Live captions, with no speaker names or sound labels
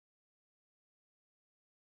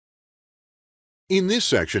In this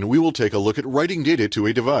section, we will take a look at writing data to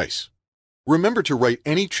a device. Remember to write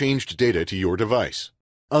any changed data to your device.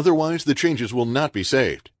 Otherwise, the changes will not be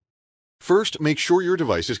saved. First, make sure your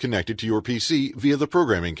device is connected to your PC via the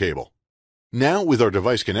programming cable. Now, with our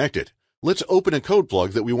device connected, let's open a code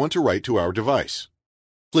plug that we want to write to our device.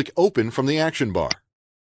 Click Open from the action bar.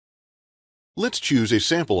 Let's choose a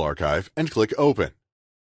sample archive and click Open.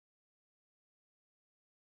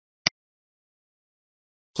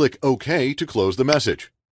 Click OK to close the message.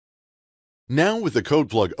 Now with the code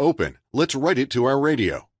plug open, let's write it to our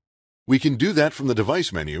radio. We can do that from the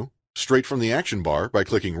device menu, straight from the action bar by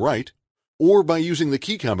clicking Write, or by using the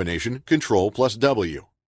key combination Ctrl+W.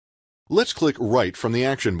 Let's click Write from the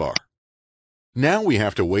action bar. Now we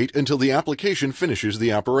have to wait until the application finishes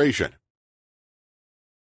the operation.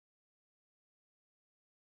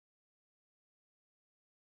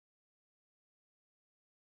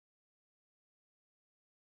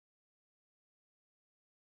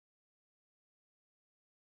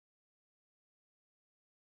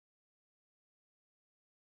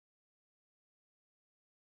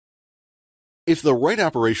 If the write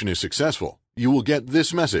operation is successful, you will get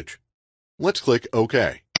this message. Let's click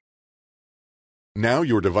OK. Now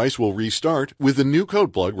your device will restart with the new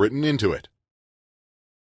code plug written into it.